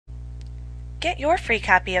Get your free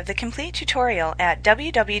copy of the complete tutorial at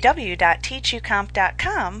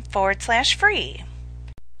www.teachucomp.com/free.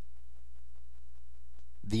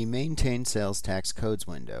 The Maintain Sales Tax Codes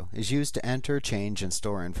window is used to enter, change, and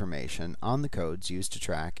store information on the codes used to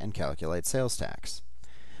track and calculate sales tax.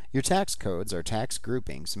 Your tax codes are tax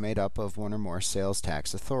groupings made up of one or more sales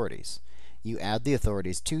tax authorities. You add the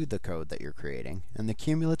authorities to the code that you're creating, and the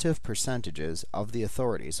cumulative percentages of the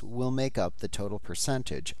authorities will make up the total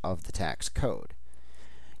percentage of the tax code.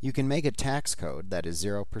 You can make a tax code that is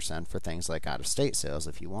 0% for things like out-of-state sales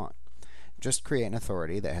if you want. Just create an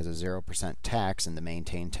authority that has a 0% tax in the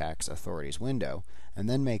Maintain Tax Authorities window, and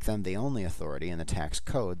then make them the only authority in the tax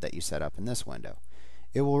code that you set up in this window.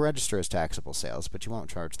 It will register as taxable sales, but you won't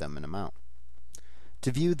charge them an amount.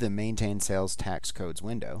 To view the Maintain Sales Tax Codes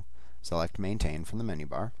window, select Maintain from the menu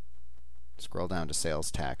bar, scroll down to Sales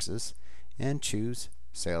Taxes, and choose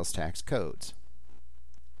Sales Tax Codes.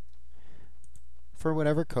 For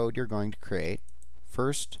whatever code you're going to create,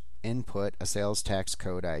 first input a sales tax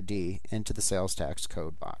code ID into the sales tax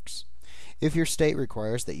code box. If your state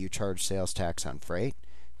requires that you charge sales tax on freight,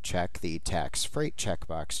 check the Tax Freight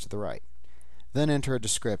checkbox to the right. Then enter a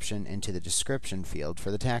description into the description field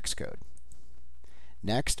for the tax code.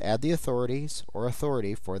 Next, add the authorities or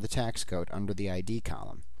authority for the tax code under the ID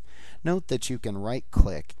column. Note that you can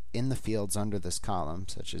right-click in the fields under this column,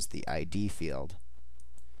 such as the ID field,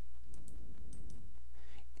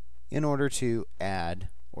 in order to add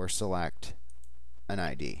or select an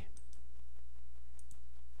ID.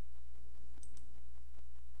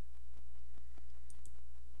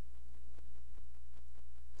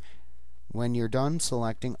 When you're done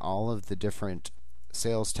selecting all of the different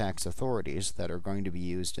sales tax authorities that are going to be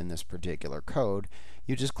used in this particular code,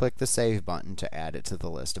 you just click the Save button to add it to the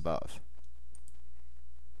list above.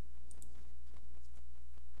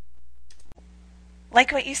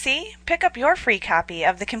 Like what you see? Pick up your free copy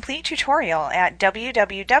of the complete tutorial at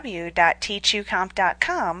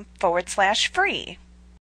www.teachucomp.com/free.